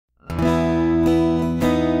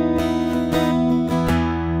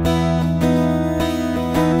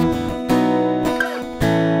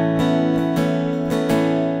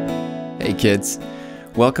kids.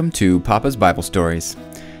 Welcome to Papa's Bible Stories.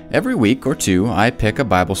 Every week or two, I pick a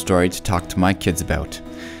Bible story to talk to my kids about.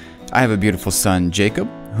 I have a beautiful son, Jacob,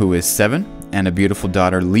 who is 7, and a beautiful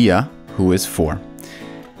daughter, Leah, who is 4.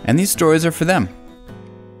 And these stories are for them.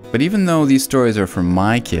 But even though these stories are for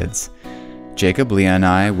my kids, Jacob, Leah, and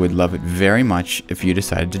I would love it very much if you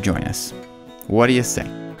decided to join us. What do you say?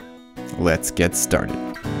 Let's get started.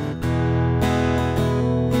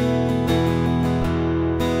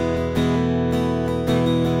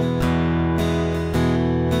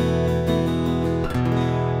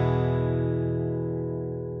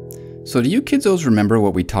 So do you kids always remember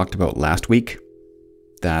what we talked about last week?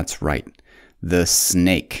 That's right, the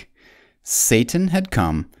snake. Satan had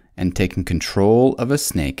come and taken control of a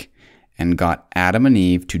snake and got Adam and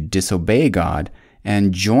Eve to disobey God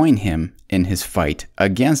and join him in his fight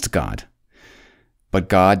against God. But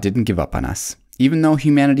God didn't give up on us. Even though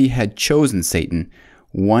humanity had chosen Satan,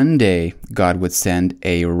 one day God would send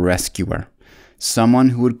a rescuer, someone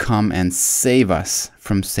who would come and save us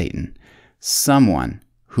from Satan, someone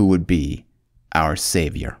who would be our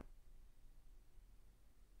Savior.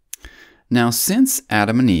 Now, since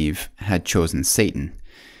Adam and Eve had chosen Satan,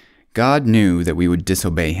 God knew that we would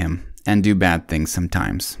disobey him and do bad things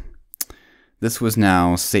sometimes. This was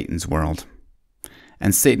now Satan's world,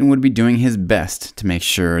 and Satan would be doing his best to make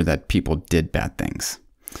sure that people did bad things.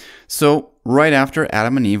 So, right after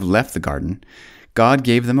Adam and Eve left the garden, God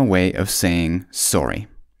gave them a way of saying sorry.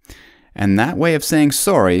 And that way of saying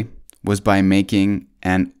sorry was by making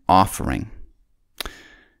an offering.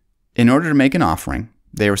 In order to make an offering,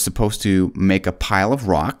 they were supposed to make a pile of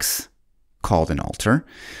rocks, called an altar,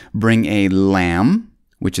 bring a lamb,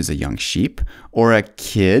 which is a young sheep, or a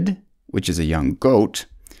kid, which is a young goat,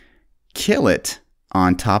 kill it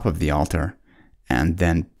on top of the altar, and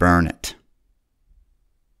then burn it.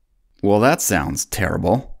 Well, that sounds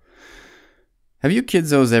terrible. Have you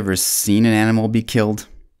kids ever seen an animal be killed?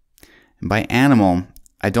 And by animal,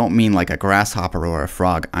 I don't mean like a grasshopper or a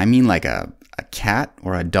frog. I mean like a cat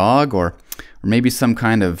or a dog or maybe some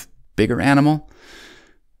kind of bigger animal.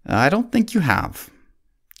 I don't think you have.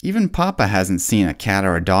 Even Papa hasn't seen a cat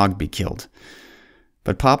or a dog be killed.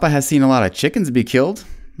 But Papa has seen a lot of chickens be killed.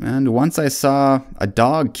 And once I saw a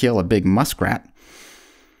dog kill a big muskrat.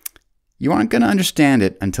 You aren't going to understand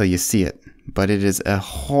it until you see it. But it is a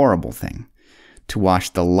horrible thing to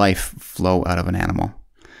watch the life flow out of an animal.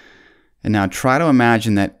 And now try to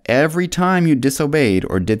imagine that every time you disobeyed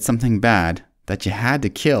or did something bad, that you had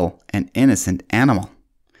to kill an innocent animal.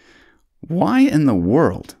 Why in the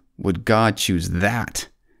world would God choose that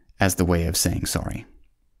as the way of saying sorry?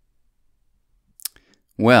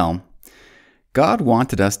 Well, God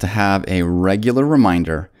wanted us to have a regular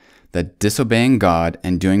reminder that disobeying God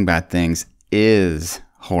and doing bad things is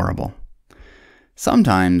horrible.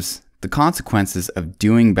 Sometimes the consequences of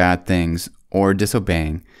doing bad things or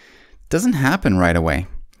disobeying doesn't happen right away.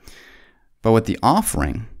 But with the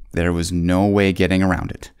offering, there was no way getting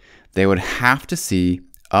around it. They would have to see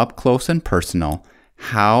up close and personal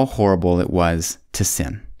how horrible it was to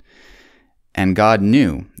sin. And God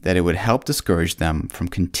knew that it would help discourage them from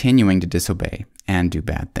continuing to disobey and do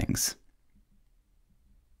bad things.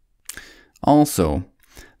 Also,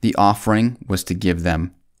 the offering was to give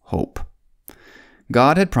them hope.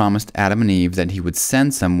 God had promised Adam and Eve that he would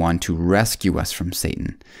send someone to rescue us from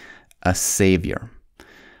Satan, a savior.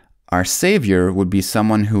 Our savior would be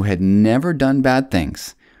someone who had never done bad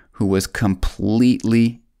things, who was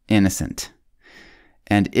completely innocent.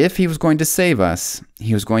 And if he was going to save us,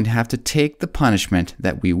 he was going to have to take the punishment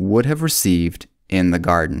that we would have received in the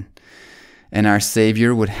garden. And our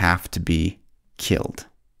savior would have to be killed,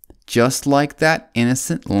 just like that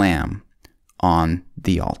innocent lamb on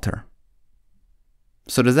the altar.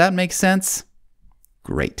 So does that make sense?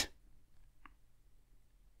 Great.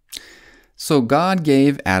 So God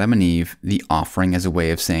gave Adam and Eve the offering as a way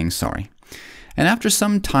of saying sorry. And after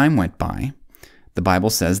some time went by, the Bible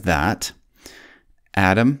says that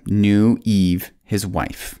Adam knew Eve, his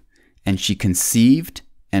wife, and she conceived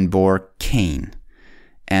and bore Cain,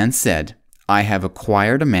 and said, I have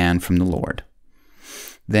acquired a man from the Lord.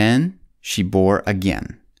 Then she bore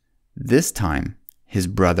again, this time his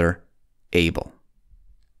brother Abel.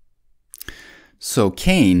 So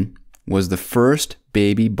Cain was the first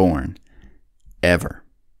baby born ever.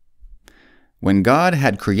 When God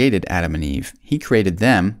had created Adam and Eve, he created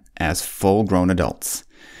them as full-grown adults.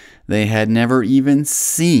 They had never even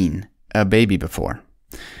seen a baby before.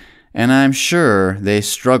 And I'm sure they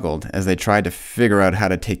struggled as they tried to figure out how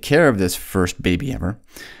to take care of this first baby ever.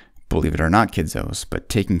 Believe it or not, kiddos, but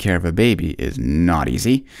taking care of a baby is not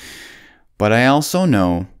easy. But I also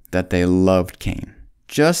know that they loved Cain,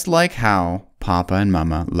 just like how Papa and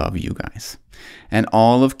Mama love you guys. And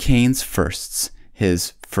all of Cain's firsts,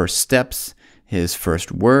 his first steps, his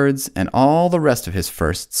first words, and all the rest of his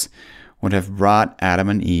firsts would have brought Adam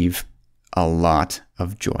and Eve a lot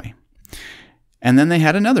of joy. And then they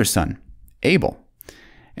had another son, Abel.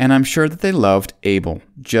 And I'm sure that they loved Abel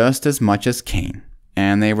just as much as Cain.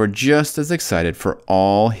 And they were just as excited for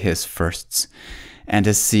all his firsts and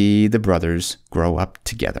to see the brothers grow up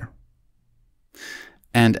together.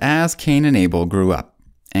 And as Cain and Abel grew up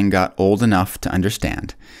and got old enough to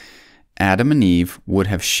understand, Adam and Eve would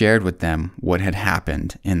have shared with them what had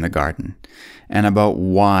happened in the garden and about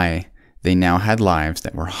why they now had lives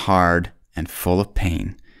that were hard and full of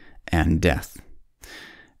pain and death,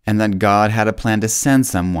 and that God had a plan to send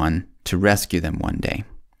someone to rescue them one day.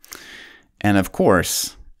 And of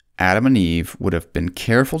course, Adam and Eve would have been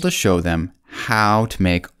careful to show them how to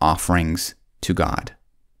make offerings to God.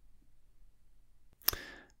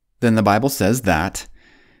 Then the Bible says that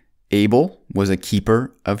Abel was a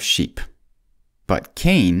keeper of sheep, but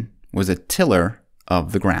Cain was a tiller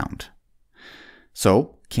of the ground.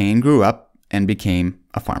 So Cain grew up and became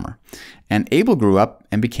a farmer, and Abel grew up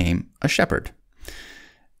and became a shepherd.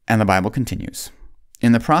 And the Bible continues.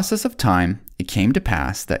 In the process of time, it came to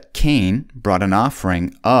pass that Cain brought an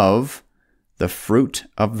offering of the fruit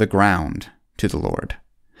of the ground to the Lord.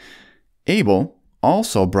 Abel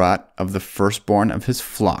also brought of the firstborn of his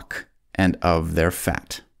flock and of their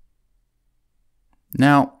fat.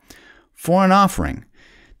 Now, for an offering,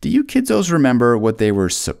 do you kidsos remember what they were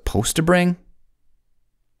supposed to bring?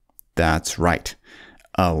 That's right,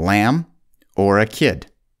 a lamb or a kid.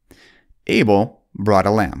 Abel brought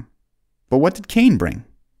a lamb. But what did Cain bring?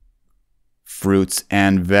 Fruits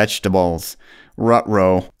and vegetables.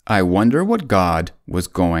 Ruh-roh. I wonder what God was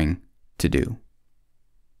going to do.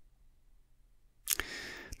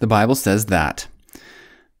 The Bible says that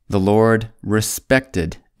the Lord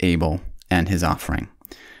respected Abel and his offering,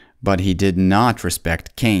 but he did not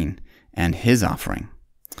respect Cain and his offering.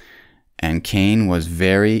 And Cain was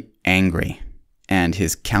very angry, and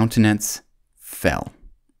his countenance fell.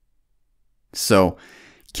 So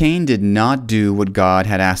Cain did not do what God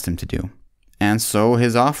had asked him to do, and so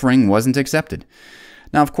his offering wasn't accepted.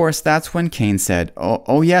 Now, of course, that's when Cain said,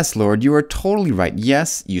 Oh yes, Lord, you are totally right.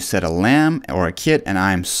 Yes, you said a lamb or a kid, and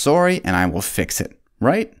I am sorry, and I will fix it.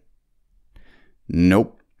 Right?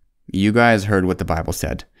 Nope. You guys heard what the Bible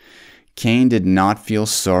said. Cain did not feel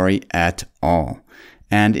sorry at all,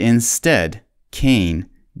 and instead, Cain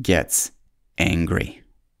gets angry.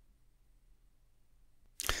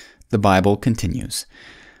 The Bible continues.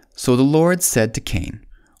 So the Lord said to Cain,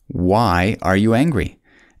 Why are you angry?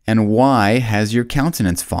 And why has your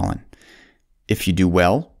countenance fallen? If you do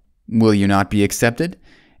well, will you not be accepted?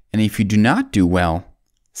 And if you do not do well,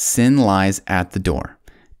 sin lies at the door,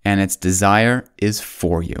 and its desire is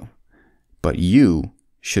for you, but you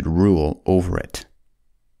should rule over it.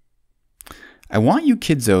 I want you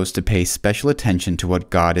kidsos to pay special attention to what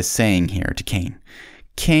God is saying here to Cain.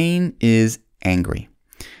 Cain is angry,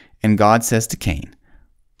 and God says to Cain,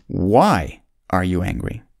 Why are you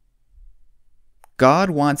angry?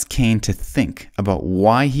 God wants Cain to think about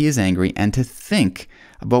why he is angry and to think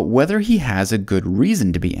about whether he has a good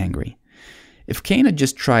reason to be angry. If Cain had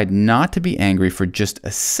just tried not to be angry for just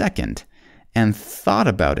a second and thought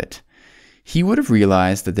about it, he would have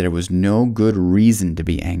realized that there was no good reason to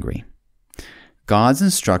be angry. God's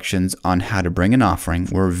instructions on how to bring an offering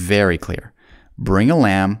were very clear. Bring a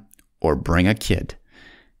lamb or bring a kid.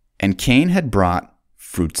 And Cain had brought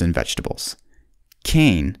fruits and vegetables.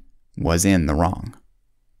 Cain was in the wrong.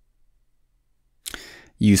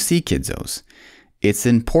 You see, kidsos, it's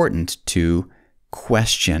important to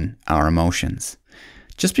question our emotions.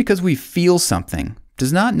 Just because we feel something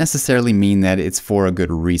does not necessarily mean that it's for a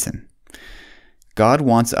good reason. God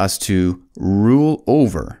wants us to rule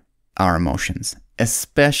over our emotions,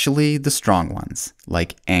 especially the strong ones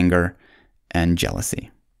like anger and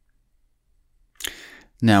jealousy.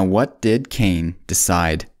 Now, what did Cain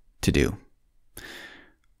decide to do?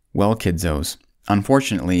 Well, kidsos,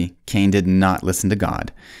 unfortunately, Cain did not listen to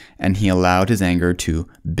God, and he allowed his anger to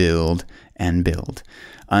build and build,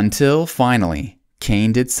 until finally,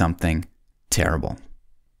 Cain did something terrible.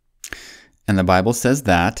 And the Bible says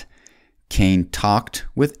that Cain talked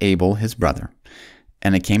with Abel, his brother,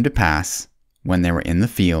 and it came to pass, when they were in the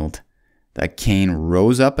field, that Cain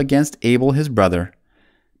rose up against Abel, his brother,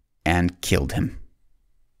 and killed him.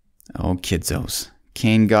 Oh, kidsos,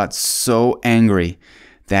 Cain got so angry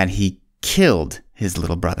that he killed his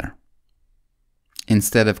little brother.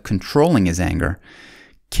 Instead of controlling his anger,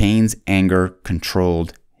 Cain's anger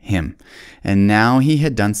controlled him. And now he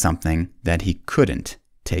had done something that he couldn't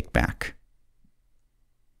take back.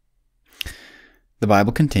 The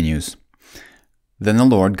Bible continues, "Then the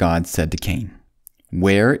Lord God said to Cain,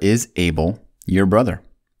 'Where is Abel, your brother?'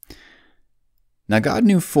 Now God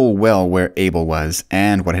knew full well where Abel was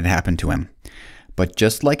and what had happened to him. But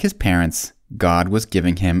just like his parents, God was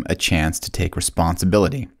giving him a chance to take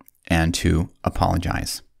responsibility and to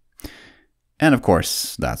apologize. And of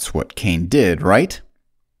course, that's what Cain did, right?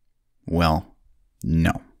 Well,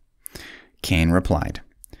 no. Cain replied,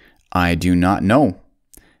 'I do not know.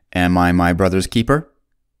 Am I my brother's keeper?'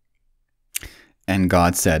 And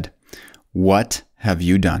God said, 'What have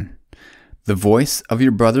you done? The voice of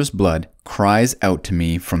your brother's blood cries out to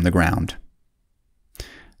me from the ground.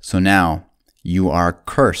 So now you are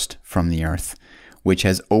cursed from the earth, which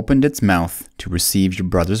has opened its mouth to receive your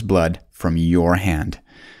brother's blood from your hand.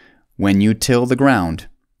 When you till the ground,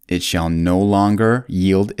 it shall no longer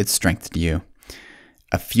yield its strength to you.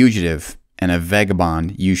 A fugitive and a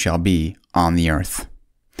vagabond you shall be on the earth.'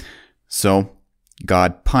 So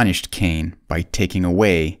God punished Cain by taking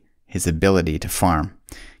away his ability to farm.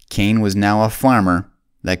 Cain was now a farmer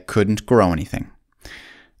that couldn't grow anything.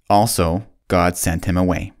 Also, God sent him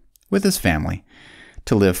away with his family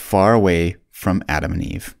to live far away from Adam and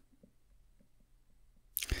Eve.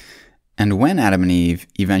 And when Adam and Eve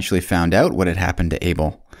eventually found out what had happened to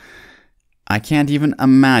Abel, I can't even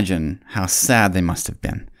imagine how sad they must have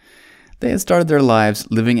been. They had started their lives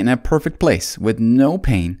living in a perfect place with no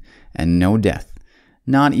pain and no death.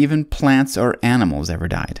 Not even plants or animals ever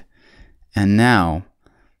died. And now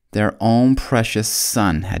their own precious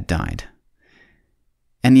son had died.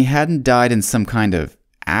 And he hadn't died in some kind of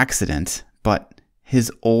accident, but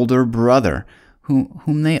his older brother,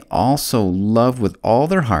 whom they also loved with all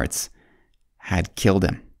their hearts, had killed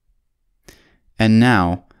him. And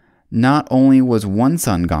now, not only was one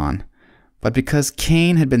son gone, but because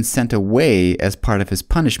Cain had been sent away as part of his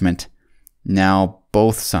punishment, now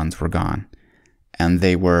both sons were gone, and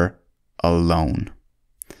they were alone.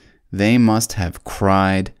 They must have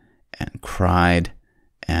cried and cried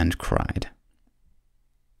and cried.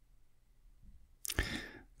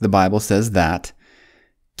 The Bible says that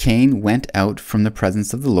Cain went out from the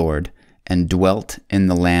presence of the Lord and dwelt in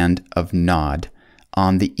the land of Nod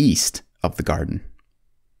on the east of the garden.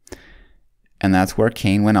 And that's where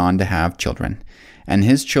Cain went on to have children. And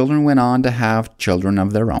his children went on to have children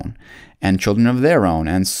of their own, and children of their own,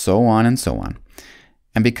 and so on and so on.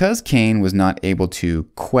 And because Cain was not able to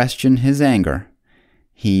question his anger,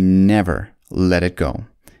 he never let it go,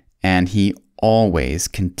 and he always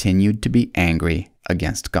continued to be angry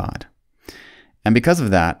against God. And because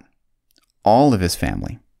of that, all of his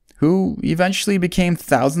family, who eventually became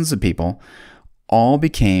thousands of people, all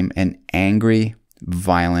became an angry,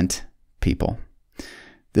 violent people.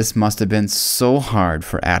 This must have been so hard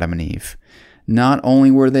for Adam and Eve. Not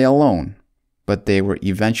only were they alone, but they were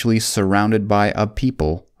eventually surrounded by a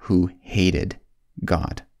people who hated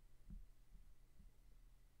God.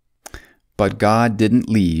 But God didn't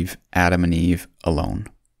leave Adam and Eve alone.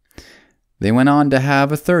 They went on to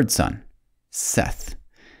have a third son, Seth,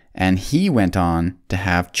 and he went on to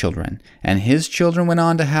have children, and his children went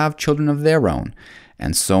on to have children of their own,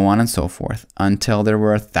 and so on and so forth, until there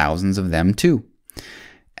were thousands of them too.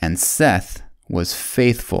 And Seth was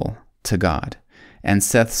faithful to God, and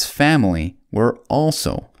Seth's family were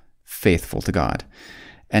also faithful to God.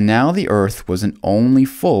 And now the earth wasn't only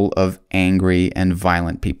full of angry and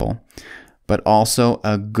violent people, but also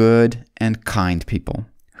a good and kind people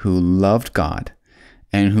who loved God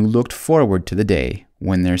and who looked forward to the day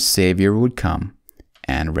when their Savior would come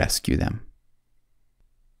and rescue them.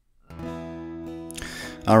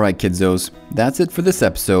 All right, kidzos, that's it for this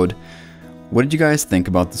episode. What did you guys think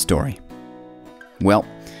about the story? Well,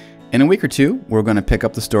 in a week or two, we're going to pick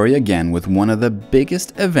up the story again with one of the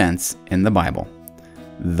biggest events in the Bible,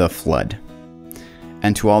 the flood.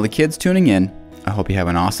 And to all the kids tuning in, I hope you have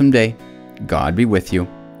an awesome day. God be with you,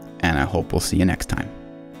 and I hope we'll see you next time.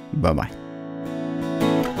 Bye-bye.